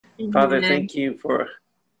Father, Amen. thank you for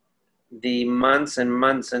the months and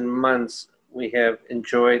months and months we have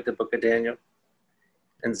enjoyed the book of Daniel.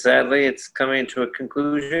 And sadly, it's coming to a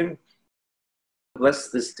conclusion. Bless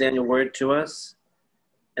this Daniel word to us,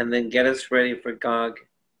 and then get us ready for Gog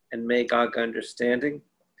and Magog understanding.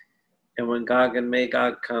 And when Gog and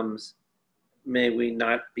Magog comes, may we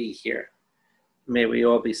not be here. May we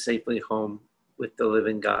all be safely home with the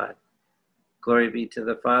living God. Glory be to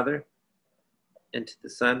the Father, and to the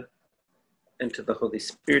Son, and to the Holy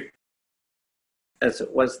Spirit, as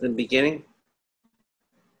it was in the beginning,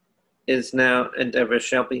 is now, and ever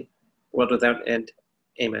shall be, world without end.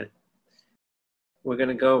 Amen. We're going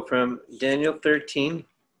to go from Daniel 13,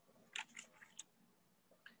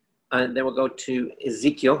 and then we'll go to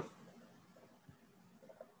Ezekiel,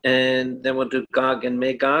 and then we'll do Gog and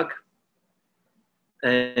Magog.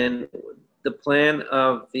 And the plan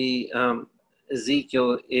of the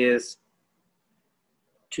Ezekiel is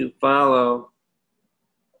to follow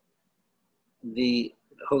the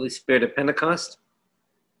Holy Spirit of Pentecost.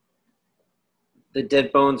 The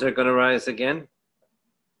dead bones are going to rise again.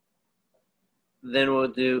 Then we'll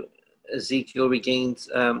do Ezekiel regains,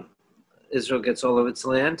 Israel gets all of its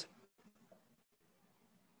land.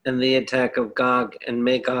 And the attack of Gog and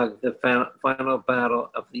Magog, the final battle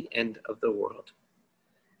of the end of the world.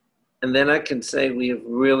 And then I can say we have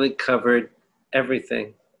really covered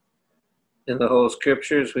everything. In the whole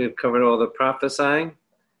scriptures, we've covered all the prophesying.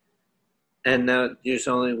 And now there's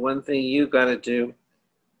only one thing you got to do,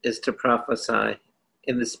 is to prophesy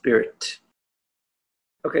in the Spirit.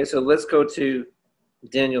 Okay, so let's go to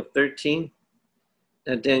Daniel 13.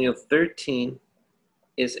 Now, Daniel 13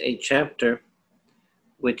 is a chapter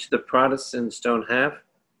which the Protestants don't have.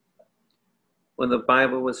 When the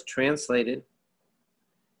Bible was translated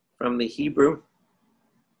from the Hebrew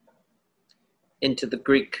into the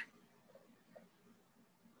Greek,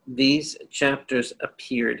 these chapters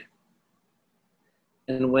appeared.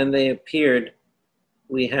 And when they appeared,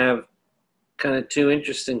 we have kind of two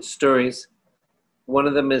interesting stories. One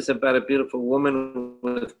of them is about a beautiful woman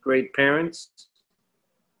with great parents,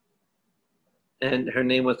 and her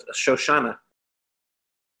name was Shoshana.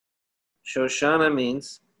 Shoshana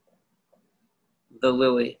means the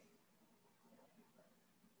lily.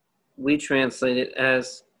 We translate it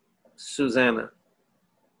as Susanna.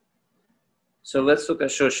 So let's look at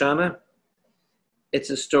Shoshana. It's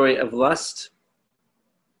a story of lust.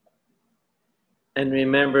 And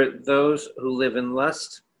remember, those who live in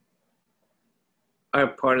lust are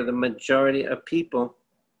part of the majority of people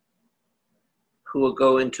who will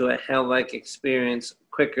go into a hell-like experience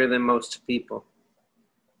quicker than most people.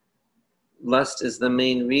 Lust is the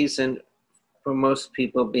main reason for most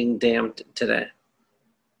people being damned today.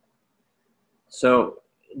 So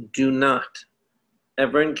do not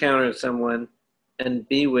ever encounter someone and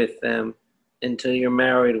be with them until you're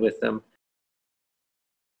married with them.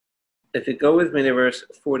 If you go with me to verse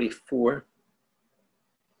 44,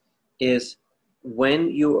 is when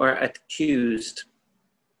you are accused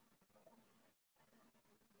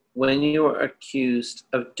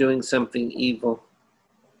of doing something evil,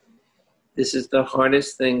 this is the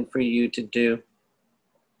hardest thing for you to do,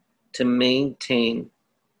 to maintain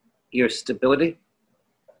your stability,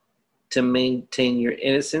 to maintain your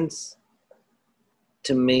innocence,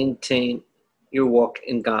 to maintain your walk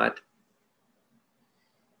in God.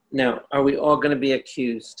 Now, are we all going to be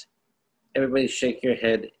accused? Everybody shake your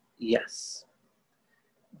head, yes.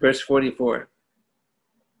 Verse 44,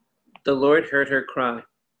 the Lord heard her cry,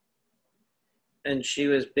 and she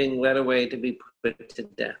was being led away to be put to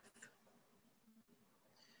death.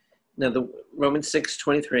 Now, the Romans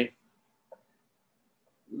 6:23,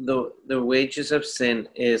 the wages of sin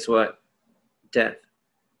is what? Death.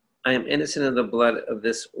 I am innocent of the blood of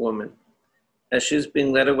this woman. As she was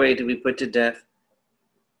being led away to be put to death,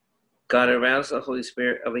 God aroused the Holy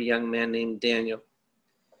Spirit of a young man named Daniel.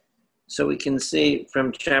 So we can see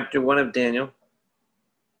from chapter 1 of Daniel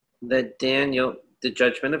that Daniel, the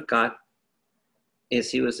judgment of God,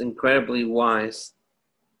 is he was incredibly wise.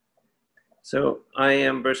 So I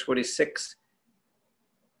am, verse 46,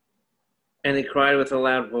 and he cried with a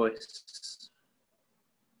loud voice,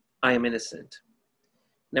 I am innocent.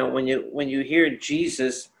 Now, when you hear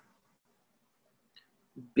Jesus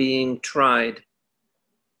being tried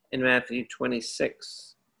in Matthew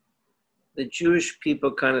 26, the Jewish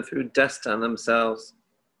people kind of threw dust on themselves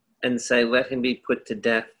and say, let him be put to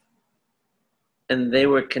death. And they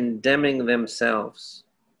were condemning themselves.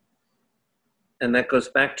 And that goes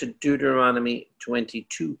back to Deuteronomy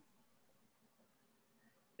 22.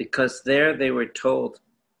 Because there they were told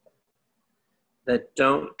that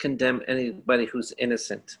don't condemn anybody who's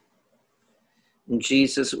innocent. And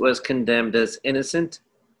Jesus was condemned as innocent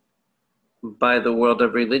by the world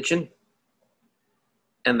of religion,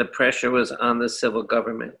 and the pressure was on the civil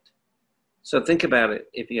government. So think about it.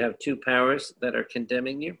 If you have two powers that are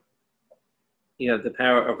condemning you, you have the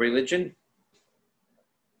power of religion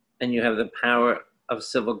and you have the power of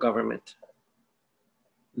civil government,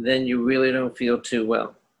 then you really don't feel too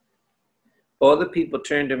well. All the people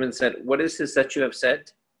turned to him and said, "What is this that you have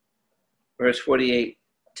said?" Verse 48,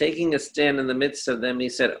 taking a stand in the midst of them, he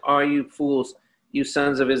said, "Are you fools, you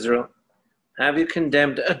sons of Israel? Have you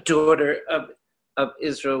condemned a daughter of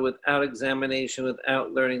Israel without examination,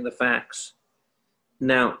 without learning the facts?"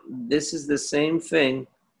 Now, this is the same thing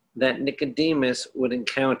that Nicodemus would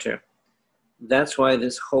encounter. That's why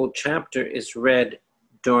this whole chapter is read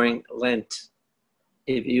during Lent.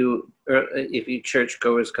 If you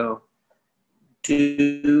churchgoers go,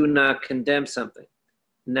 do not condemn something.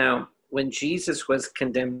 Now, when Jesus was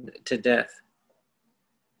condemned to death,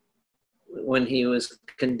 when he was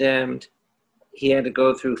condemned, he had to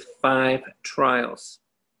go through 5 trials.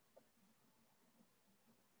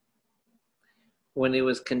 When he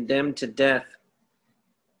was condemned to death,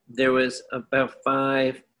 there was about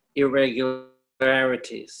 5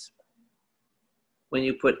 irregularities. When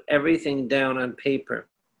you put everything down on paper,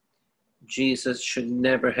 Jesus should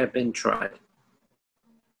never have been tried.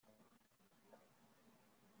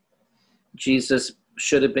 Jesus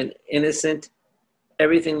should have been innocent.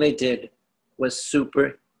 Everything they did was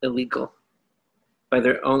super illegal by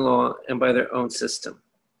their own law and by their own system.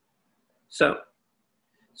 So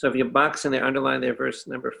if you box in there, underline there verse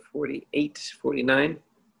number 48, 49,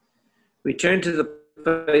 return to the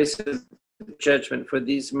place of judgment, for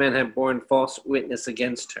these men have borne false witness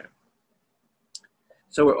against her.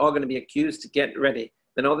 So we're all going to be accused. Get ready.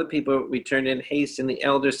 Then all the people returned in haste, and the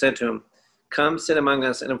elder said to him, "Come, sit among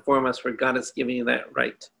us and inform us, for God has given you that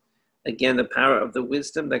right." Again, the power of the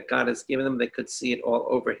wisdom that God has given them, they could see it all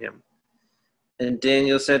over him. And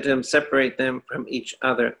Daniel said to him, "Separate them from each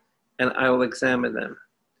other, and I will examine them."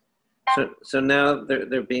 So now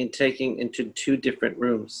they're being taken into 2 different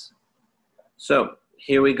rooms. So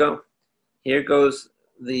here we go. Here goes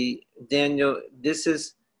the Daniel. This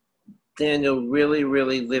is Daniel really,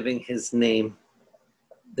 really living his name,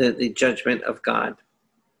 the judgment of God.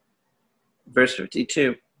 Verse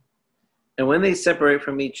 52. And when they separate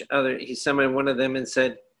from each other, he summoned one of them and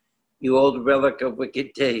said, "You old relic of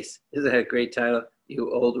wicked days." Isn't that a great title?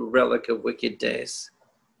 You old relic of wicked days.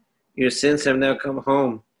 Your sins have now come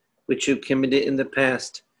home, which you committed in the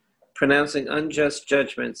past, pronouncing unjust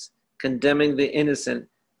judgments, condemning the innocent,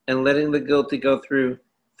 and letting the guilty go through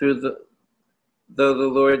though the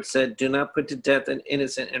Lord said, "Do not put to death an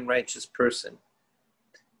innocent and righteous person."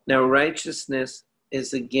 Now, righteousness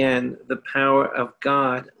is again the power of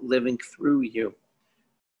God living through you.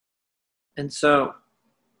 And so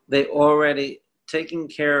they already taken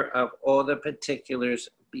care of all the particulars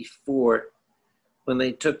before. When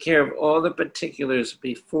they took care of all the particulars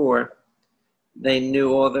before, they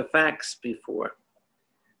knew all the facts before.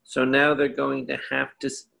 So now they're going to have to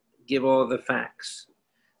give all the facts.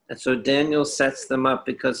 And so Daniel sets them up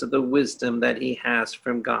because of the wisdom that he has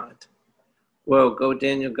from God. Whoa, go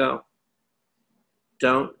Daniel, go.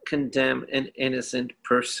 Don't condemn an innocent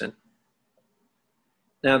person.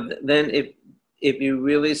 Now then, if you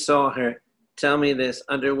really saw her, tell me this,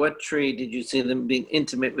 under what tree did you see them being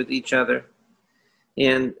intimate with each other?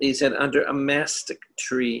 And he said, under a mastic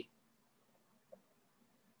tree.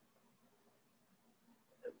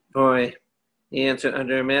 Boy, he answered,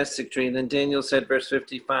 under a mastic tree. And then Daniel said, verse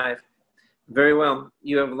 55, "Very well,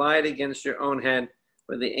 you have lied against your own head,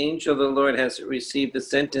 for the angel of the Lord has received the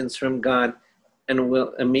sentence from God and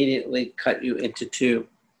will immediately cut you into 2.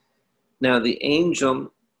 Now the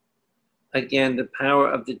angel, again, the power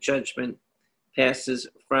of the judgment passes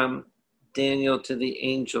from Daniel to the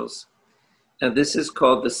angels. Now this is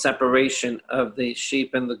called the separation of the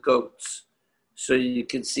sheep and the goats. So you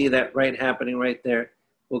can see that right happening right there.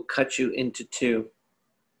 Will cut you into 2.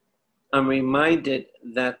 I'm reminded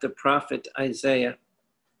that the prophet Isaiah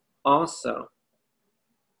also,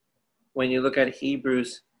 when you look at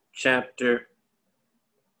Hebrews chapter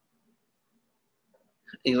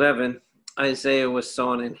 11, Isaiah was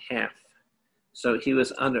sawn in half. So he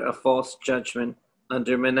was under a false judgment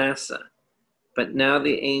under Manasseh. But now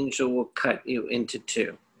the angel will cut you into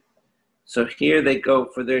 2. So here they go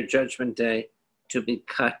for their judgment day to be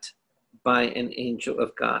cut by an angel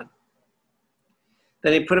of God.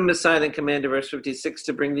 Then he put him aside and commanded, verse 56,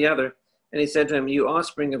 to bring the other. And he said to him, "You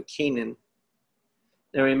offspring of Canaan."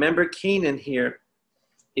 Now remember Canaan here.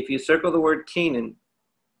 If you circle the word Canaan,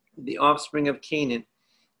 the offspring of Canaan,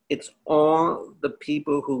 It's all the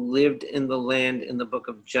people who lived in the land in the book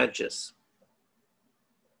of Judges.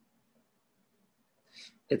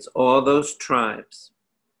 It's all those tribes.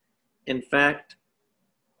 In fact,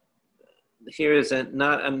 here is a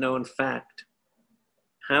not unknown fact.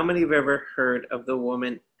 How many have ever heard of the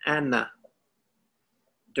woman Anna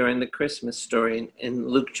during the Christmas story in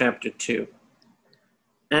Luke chapter 2?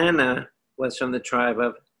 Anna was from the tribe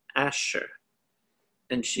of Asher,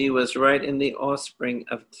 and she was right in the offspring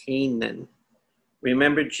of Canaan.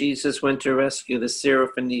 Remember, Jesus went to rescue the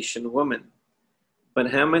Syrophoenician woman.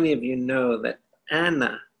 But how many of you know that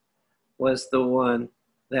Anna was the one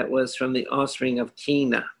that was from the offspring of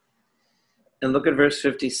Canaan? And look at verse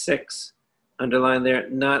 56, underline there,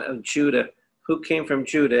 not of Judah. Who came from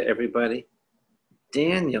Judah, everybody?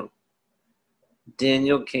 Daniel.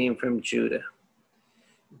 Daniel came from Judah.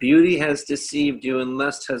 Beauty has deceived you and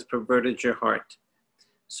lust has perverted your heart.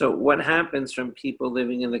 So what happens from people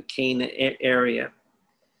living in the Canaan area?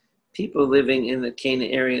 People living in the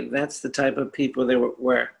Canaan area, that's the type of people they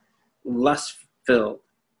were lust-filled,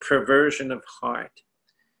 perversion of heart.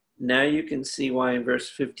 Now you can see why in verse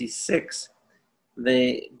 56,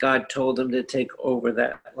 God told them to take over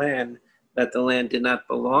that land, that the land did not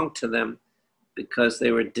belong to them because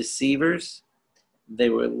they were deceivers, they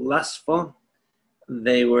were lustful,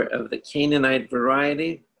 they were of the Canaanite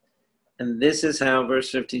variety. And this is how,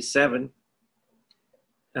 verse 57,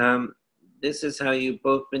 this is how you've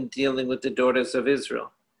both been dealing with the daughters of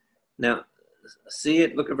Israel. Now, see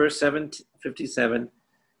it, look at verse 57,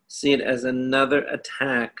 see it as another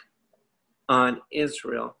attack on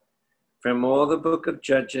Israel from all the book of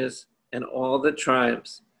Judges and all the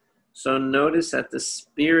tribes. So notice that the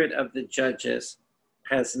spirit of the judges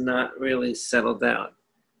has not really settled out.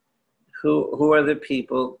 Who are the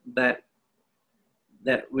people that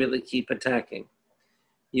really keep attacking?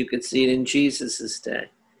 You could see it in Jesus'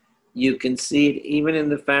 day. You can see it even in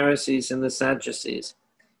the Pharisees and the Sadducees,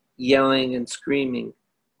 yelling and screaming,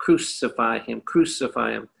 crucify him,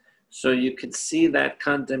 crucify him. So you could see that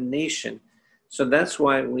condemnation. So that's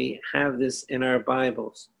why we have this in our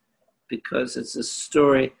Bibles, because it's a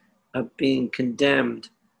story of being condemned,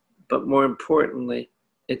 but more importantly,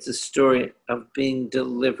 it's a story of being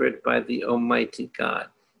delivered by the Almighty God.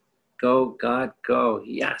 Go, God, go.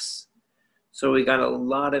 Yes. So we got a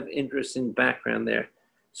lot of interesting background there.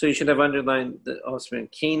 So you should have underlined the offspring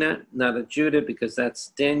of Canaan, not of Judah, because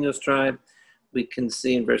that's Daniel's tribe. We can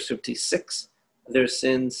see in verse 56, their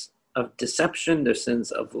sins of deception, their sins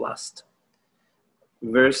of lust.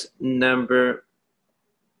 Verse number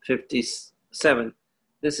 57.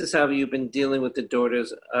 This is how you've been dealing with the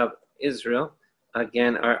daughters of Israel.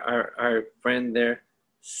 Again, our friend there,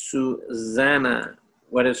 Susanna.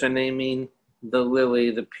 What does her name mean? The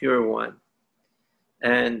lily, the pure one.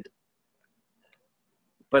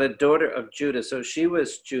 But a daughter of Judah. So she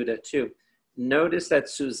was Judah too. Notice that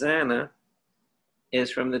Susanna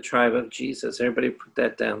is from the tribe of Jesus. Everybody put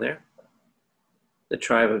that down there. The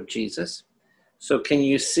tribe of Jesus. So can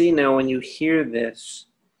you see now when you hear this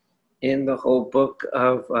in the whole book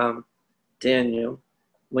of Daniel,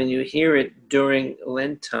 when you hear it during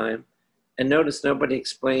Lent time, and notice nobody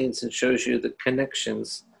explains and shows you the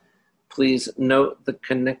connections. Please note the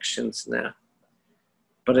connections now.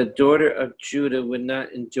 But a daughter of Judah would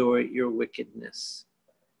not endure your wickedness.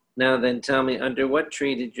 Now then, tell me, under what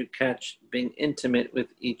tree did you catch being intimate with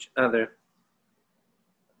each other?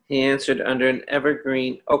 He answered, under an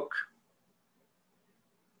evergreen oak.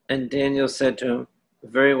 And Daniel said to him,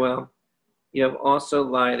 very well, you have also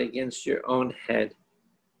lied against your own head,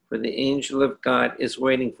 for the angel of God is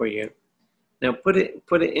waiting for you. Now put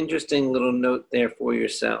an interesting little note there for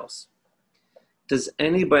yourselves. Does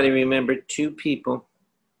anybody remember two people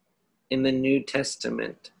in the New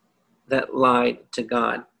Testament that lied to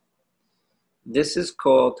God? This is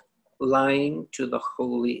called lying to the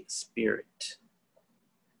Holy Spirit.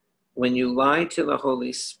 When you lie to the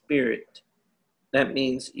Holy Spirit, that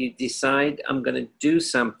means you decide, I'm going to do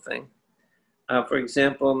something. For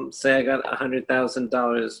example, say I got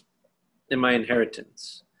 $100,000 in my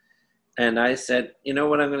inheritance. And I said, you know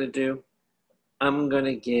what I'm going to do? I'm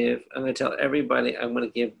going to tell everybody I'm going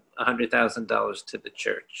to give $100,000 to the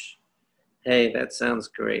church. Hey, that sounds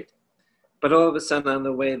great. But all of a sudden on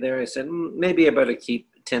the way there, I said, maybe I better keep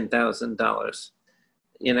 $10,000.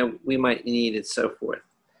 We might need it, so forth.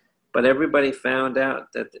 But everybody found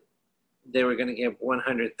out that they were going to give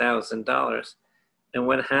 $100,000. And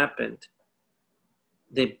what happened?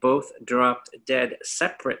 They both dropped dead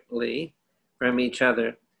separately from each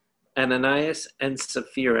other. Ananias and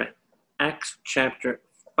Sapphira, Acts chapter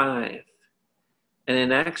 5. And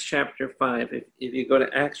in Acts chapter 5, if you go to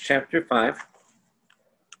Acts chapter 5,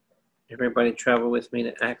 Everybody travel with me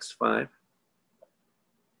to Acts 5.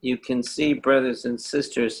 You can see, brothers and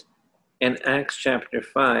sisters, in Acts chapter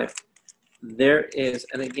 5, there is,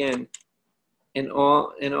 and again, in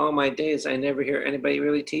all my days, I never hear anybody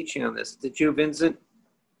really teaching on this. Did you, Vincent?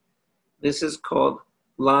 This is called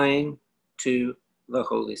lying to the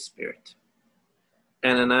Holy Spirit.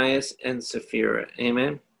 Ananias and Sapphira,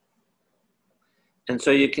 amen? And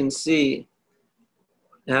so you can see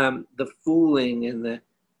the fooling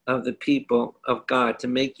of the people of God to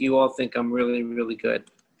make you all think I'm really, really good.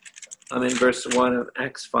 I'm in verse 1 of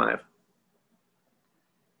Acts 5.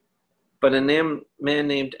 But a man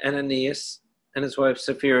named Ananias and his wife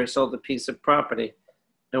Sapphira sold a piece of property,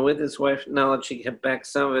 and with his wife's knowledge he kept back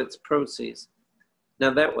some of its proceeds.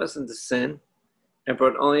 Now that wasn't the sin, and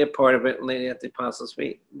brought only a part of it and laid it at the apostles'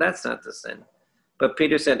 feet. That's not the sin. But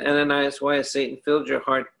Peter said, Ananias, why has Satan filled your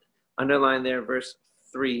heart? Underline there, verse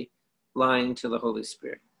 3, lying to the Holy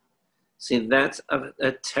Spirit. See, that's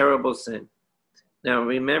a terrible sin. Now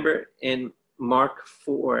remember in Mark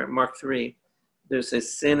 3, there's a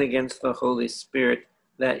sin against the Holy Spirit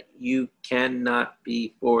that you cannot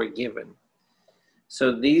be forgiven.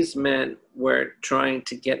 So these men were trying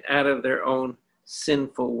to get out of their own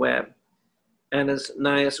sinful web.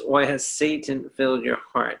 Ananias, why has Satan filled your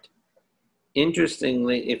heart?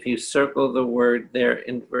 Interestingly, if you circle the word there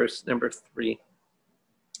in verse number 3,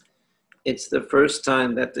 it's the first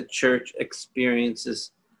time that the church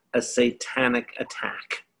experiences a satanic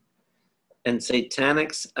attack. And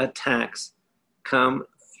satanic attacks come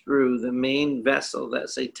through, the main vessel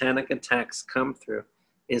that satanic attacks come through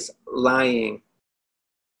is lying.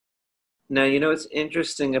 Now, you know what's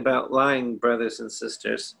interesting about lying, brothers and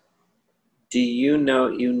sisters? Do you know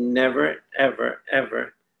you never, ever,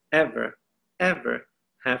 ever, ever, ever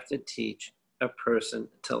have to teach a person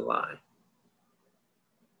to lie?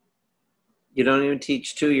 You don't even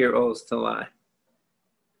teach 2-year-olds to lie.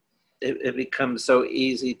 It becomes so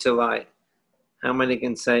easy to lie. How many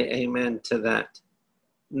can say amen to that?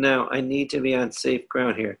 Now, I need to be on safe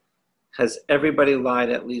ground here. Has everybody lied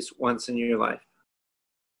at least once in your life?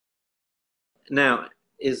 Now,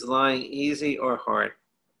 is lying easy or hard?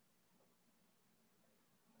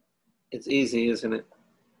 It's easy, isn't it?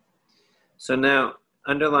 So now,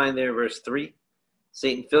 underline there verse 3.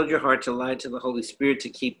 Satan filled your heart to lie to the Holy Spirit to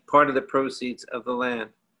keep part of the proceeds of the land.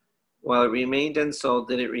 While it remained unsold,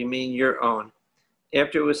 did it remain your own?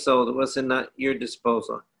 After it was sold, was it not your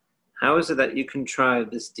disposal? How is it that you contrive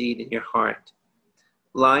this deed in your heart?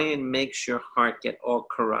 Lying makes your heart get all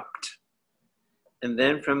corrupt. And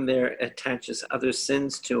then from there attaches other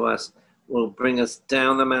sins to us, will bring us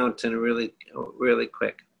down the mountain really, really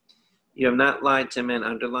quick. You have not lied to men.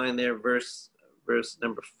 Underline there verse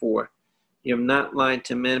number 4. You have not lied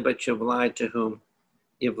to men, but you have lied to whom?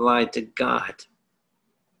 You've lied to God.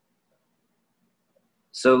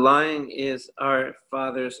 So lying is our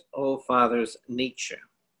old father's nature.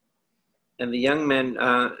 And the young men,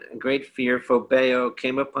 great fear, phobeo,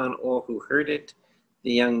 came upon all who heard it.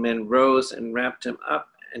 The young men rose and wrapped him up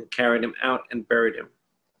and carried him out and buried him.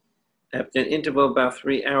 After an interval of about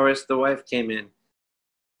 3 hours, the wife came in.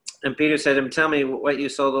 And Peter said to him, tell me what you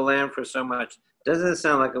sold the land for so much. Doesn't it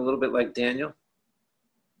sound like a little bit like Daniel?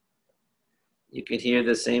 You could hear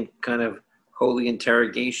the same kind of holy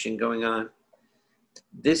interrogation going on.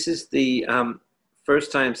 This is the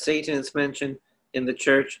first time Satan is mentioned in the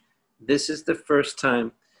church. This is the first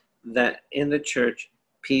time that in the church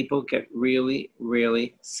people get really,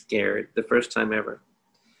 really scared. The first time ever.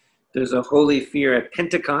 There's a holy fear at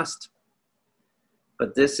Pentecost,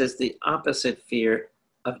 but this is the opposite fear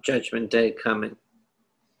of Judgment Day coming.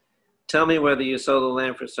 Tell me whether you sold the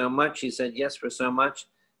land for so much. He said, yes, for so much.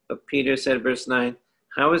 But Peter said, verse 9,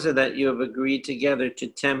 how is it that you have agreed together to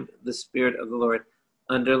tempt the Spirit of the Lord?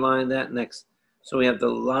 Underline that next. So we have the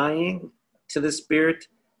lying to the Spirit,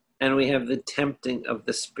 and we have the tempting of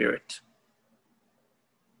the Spirit.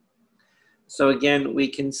 So again, we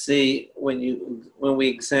can see when we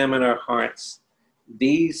examine our hearts,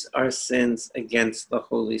 these are sins against the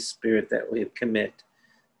Holy Spirit that we commit.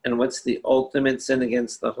 And what's the ultimate sin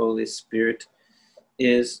against the Holy Spirit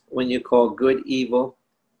is when you call good evil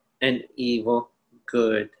and evil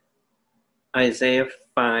good. Isaiah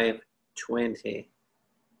 5:20.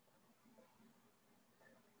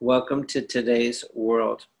 Welcome to today's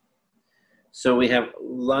world. So we have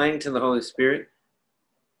lying to the Holy Spirit,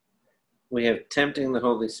 we have tempting the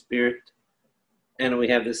Holy Spirit, and we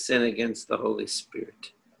have the sin against the Holy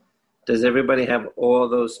Spirit. Does everybody have all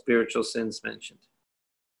those spiritual sins mentioned?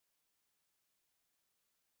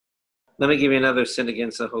 Let me give you another sin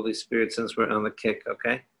against the Holy Spirit since we're on the kick,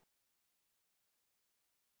 okay?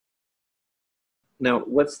 Now,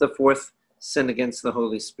 what's the fourth sin against the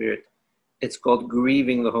Holy Spirit? It's called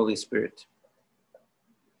grieving the Holy Spirit.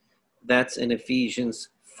 That's in Ephesians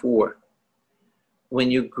 4. When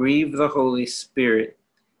you grieve the Holy Spirit,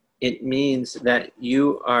 it means that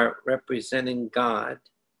you are representing God.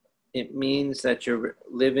 It means that you're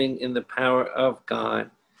living in the power of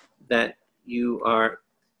God, that you are,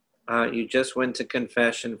 you just went to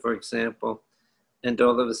confession, for example, and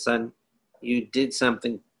all of a sudden you did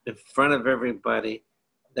something in front of everybody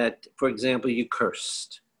that, for example, you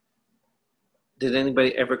cursed. Did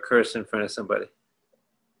anybody ever curse in front of somebody?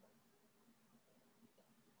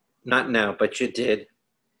 Not now, but you did.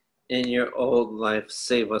 In your old life,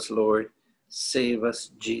 save us, Lord. Save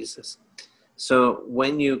us, Jesus. So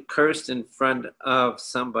when you cursed in front of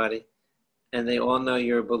somebody and they all know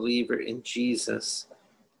you're a believer in Jesus,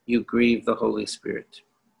 you grieve the Holy Spirit.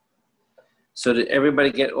 So did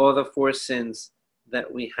everybody get all the four sins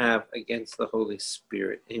that we have against the Holy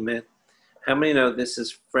Spirit? Amen. How many know this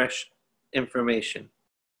is fresh information?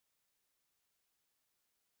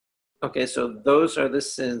 Okay, so those are the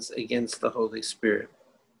sins against the Holy Spirit.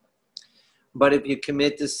 But if you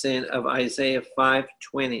commit the sin of Isaiah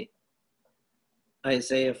 5:20,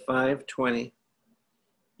 Isaiah 5:20,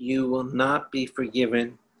 you will not be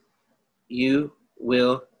forgiven. You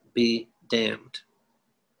will be damned.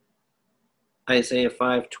 Isaiah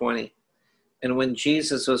 5:20. And when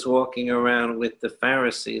Jesus was walking around with the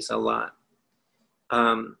Pharisees a lot,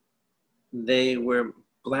 they were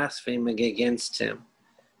blaspheming against him.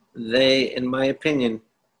 They, in my opinion,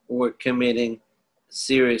 were committing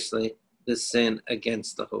seriously the sin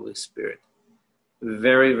against the Holy Spirit.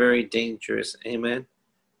 Very, very dangerous, amen?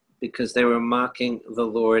 Because they were mocking the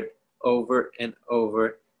Lord over and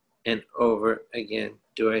over and over again.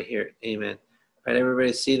 Do I hear it? Amen. All right,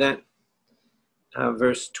 everybody see that?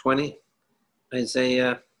 Verse 20,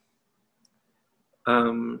 Isaiah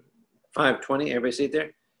 5:20. Everybody see it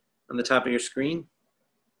there? On the top of your screen.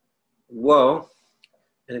 Woe.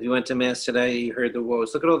 And if you went to Mass today, you heard the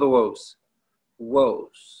woes. Look at all the woes.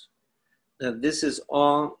 Woes. Now, this is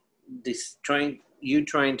all trying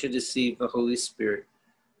to deceive the Holy Spirit.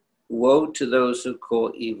 Woe to those who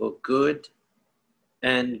call evil good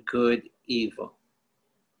and good evil,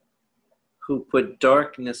 who put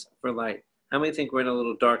darkness for light. How many think we're in a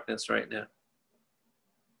little darkness right now?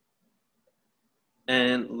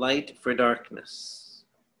 And light for darkness,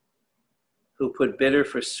 who put bitter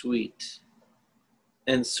for sweet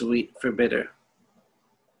and sweet for bitter.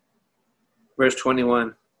 Verse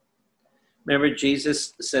 21. Remember,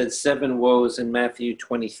 Jesus said 7 woes in Matthew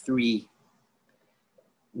 23.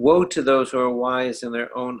 Woe to those who are wise in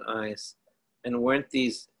their own eyes. And weren't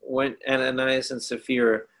Ananias and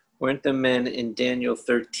Sapphira, weren't the men in Daniel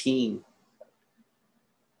 13,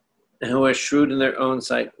 who are shrewd in their own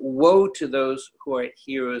sight? Woe to those who are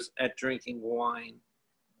heroes at drinking wine,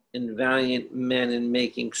 and valiant men in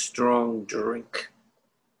making strong drink.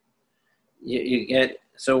 You get,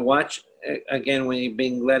 so watch again when you're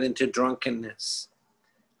being led into drunkenness.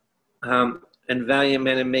 And valiant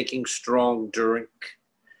men in making strong drink,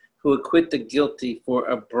 who acquit the guilty for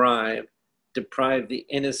a bribe, deprive the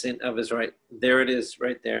innocent of his right. There it is,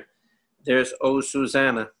 right there. There's O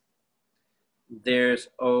Susanna. There's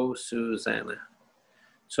O Susanna.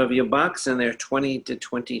 So if you box in there 20 to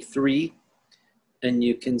 23, and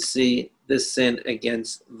you can see the sin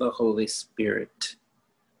against the Holy Spirit.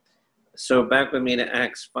 So back with me to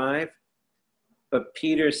Acts 5. But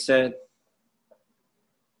Peter said,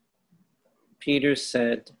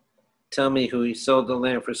 tell me who he sold the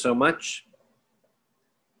land for so much.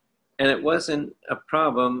 And it wasn't a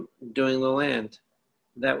problem doing the land.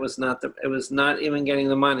 It was not even getting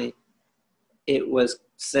the money. It was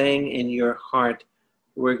saying in your heart,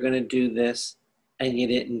 we're going to do this, and you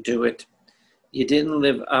didn't do it. You didn't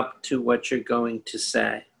live up to what you're going to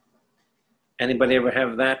say. Anybody ever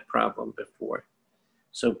have that problem before?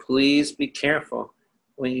 So please be careful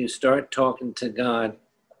when you start talking to God,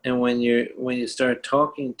 and when you start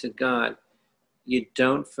talking to God, you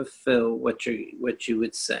don't fulfill what you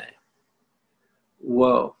would say.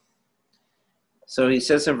 Whoa. So he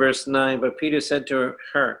says in verse 9, but Peter said to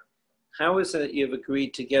her, how is it that you have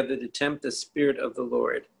agreed together to tempt the Spirit of the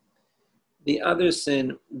Lord? The other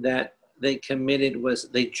sin that they committed was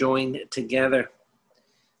they joined together.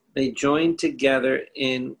 They joined together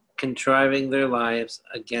in contriving their lives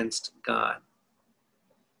against God.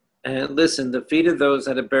 And listen, the feet of those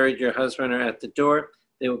that have buried your husband are at the door.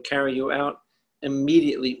 They will carry you out.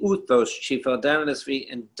 Immediately, Uthos, she fell down at his feet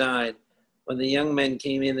and died. When the young men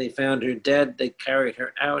came in, they found her dead. They carried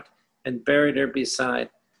her out and buried her beside.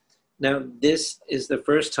 Now, this is the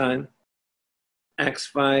first time Acts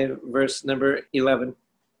 5, verse number 11.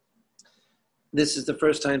 This is the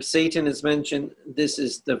first time Satan is mentioned. This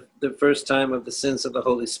is the first time of the sins of the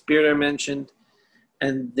Holy Spirit are mentioned.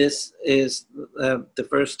 And this is the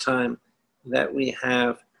first time that we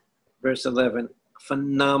have, verse 11,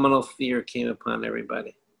 phenomenal fear came upon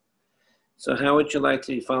everybody. So how would you like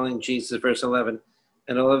to be following Jesus, verse 11,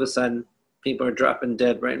 and all of a sudden people are dropping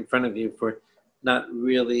dead right in front of you for not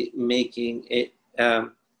really making it,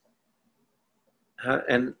 and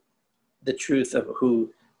the truth of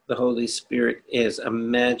who the Holy Spirit is.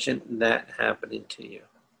 Imagine that happening to you.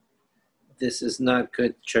 This is not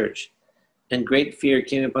good, church. And great fear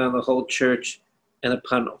came upon the whole church and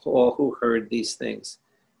upon all who heard these things.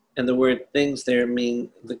 And the word things there mean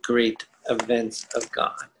the great events of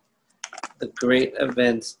God, the great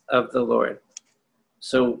events of the Lord.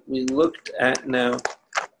 So we looked at now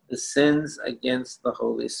the sins against the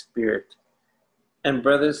Holy Spirit. And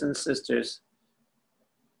brothers and sisters,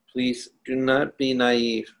 please do not be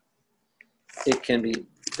naive. It can be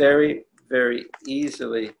very, very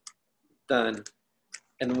easily done.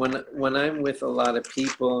 And when I'm with a lot of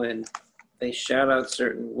people and they shout out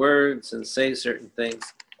certain words and say certain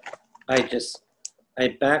things, I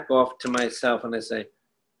back off to myself and I say,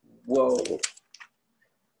 whoa,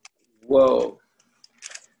 whoa,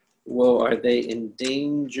 whoa, are they in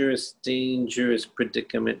dangerous, dangerous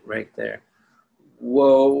predicament right there?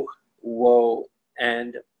 Whoa, whoa,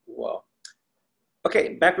 and whoa.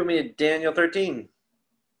 Okay, back with me at Daniel 13.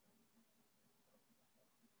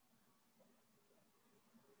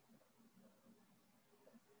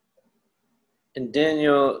 In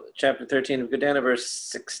Daniel chapter 13, we go down to verse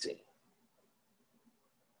 60.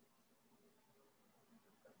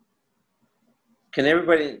 Can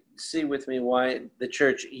everybody see with me why the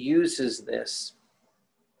church uses this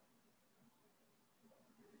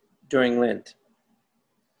during Lent?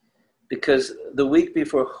 Because the week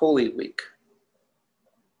before Holy Week,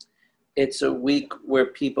 it's a week where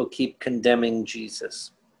people keep condemning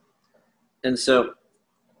Jesus. And so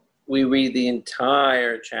we read the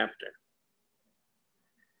entire chapter.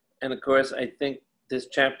 And of course, I think this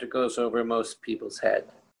chapter goes over most people's head.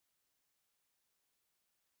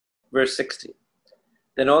 Verse 60.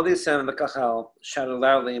 Then all the assembly of the Kahal shouted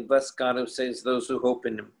loudly and blessed God who saves those who hope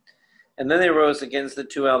in him. And then they rose against the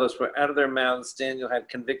two elders, for out of their mouths Daniel had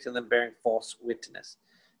convicted them bearing false witness.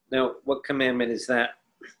 Now, what commandment is that?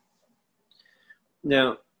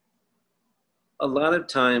 Now, a lot of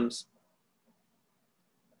times,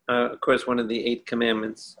 of course, one of the 8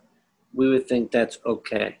 commandments, we would think that's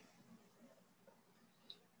okay.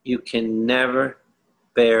 You can never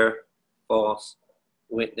bear false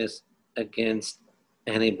witness against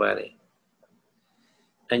anybody.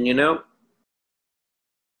 And you know,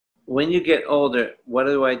 when you get older, what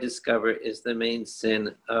do I discover is the main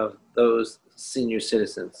sin of those senior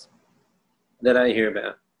citizens that I hear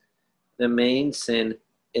about? The main sin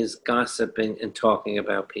is gossiping and talking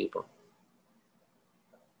about people.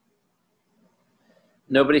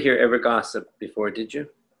 Nobody here ever gossiped before, did you?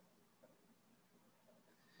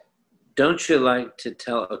 Don't you like to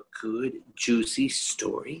tell a good, juicy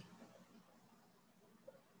story?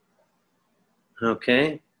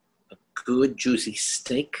 Okay? A good, juicy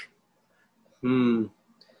steak?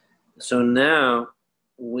 So now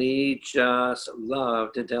we just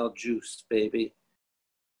love to tell juice, baby.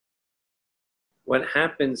 What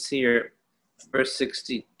happens here, verse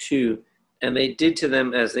 62, and they did to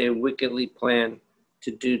them as they wickedly planned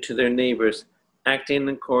to do to their neighbors, acting in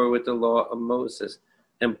accord with the law of Moses,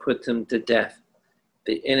 and put them to death.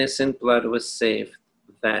 The innocent blood was saved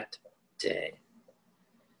that day.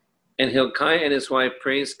 And Hilkiah and his wife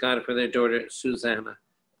praised God for their daughter Susanna,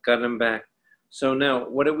 got them back. So now,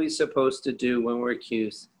 what are we supposed to do when we're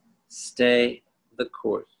accused? Stay the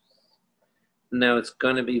course. Now, it's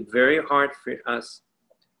going to be very hard for us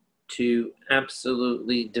to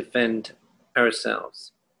absolutely defend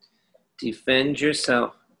ourselves. Defend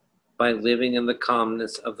yourself by living in the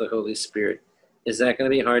calmness of the Holy Spirit. Is that going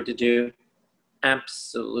to be hard to do?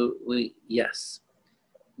 Absolutely yes.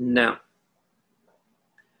 Now,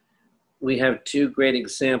 we have 2 great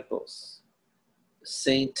examples.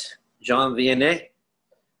 Saint Jean Vianney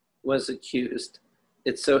was accused.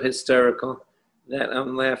 It's so hysterical that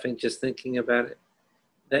I'm laughing just thinking about it.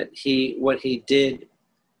 That what he did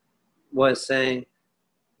was saying,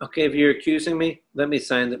 okay, if you're accusing me, let me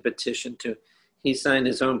sign the petition too. He signed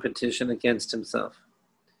his own petition against himself.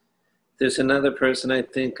 There's another person I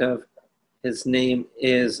think of. His name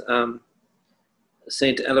is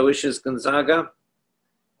Saint Aloysius Gonzaga.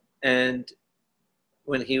 And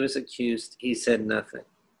when he was accused, he said nothing.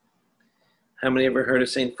 How many ever heard of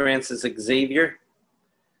Saint Francis Xavier?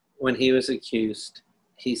 when he was accused,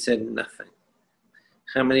 he said nothing.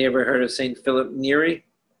 How many ever heard of St. Philip Neri?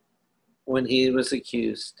 When he was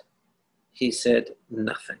accused, he said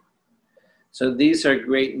nothing. So these are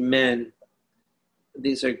great men.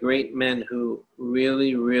 These are great men who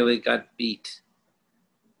really, really got beat,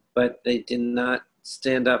 but they did not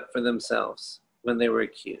stand up for themselves when they were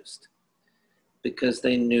accused because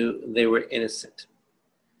they knew they were innocent.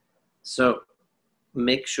 So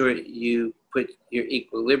make sure you put your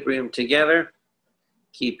equilibrium together,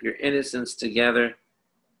 keep your innocence together,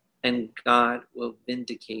 and God will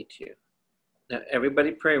vindicate you. Now,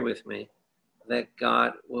 everybody pray with me that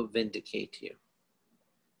God will vindicate you.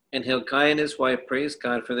 And Hilkiah and his wife praised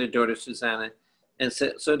God for their daughter Susanna, and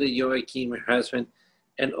so did Joachim, her husband,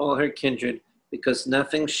 and all her kindred, because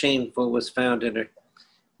nothing shameful was found in her.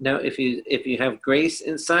 Now, if you have grace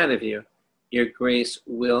inside of you, your grace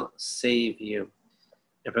will save you.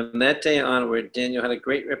 And from that day onward, Daniel had a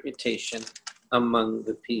great reputation among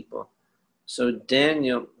the people. So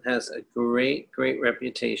Daniel has a great, great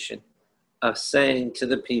reputation of saying to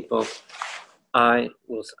the people, I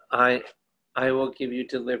will give you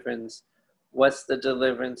deliverance. What's the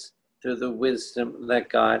deliverance? Through the wisdom that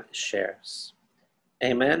God shares.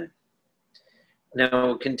 Amen. Now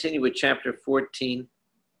we'll continue with chapter 14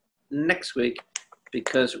 next week,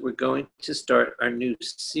 because we're going to start our new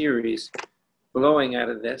series blowing out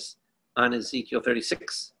of this on Ezekiel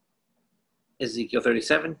 36, Ezekiel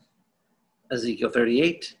 37, Ezekiel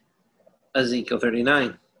 38, Ezekiel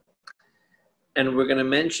 39. And we're going to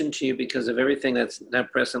mention to you, because of everything that's now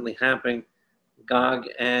presently happening, Gog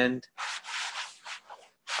and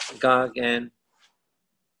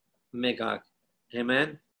Magog.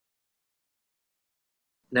 Amen.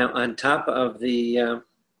 Now, on top of the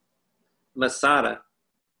Masada,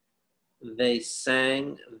 they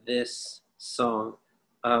sang this song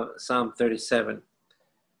of Psalm 37.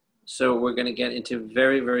 So we're going to get into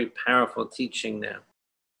very, very powerful teaching now.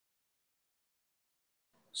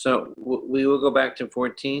 So we will go back to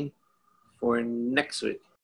 14 for next week.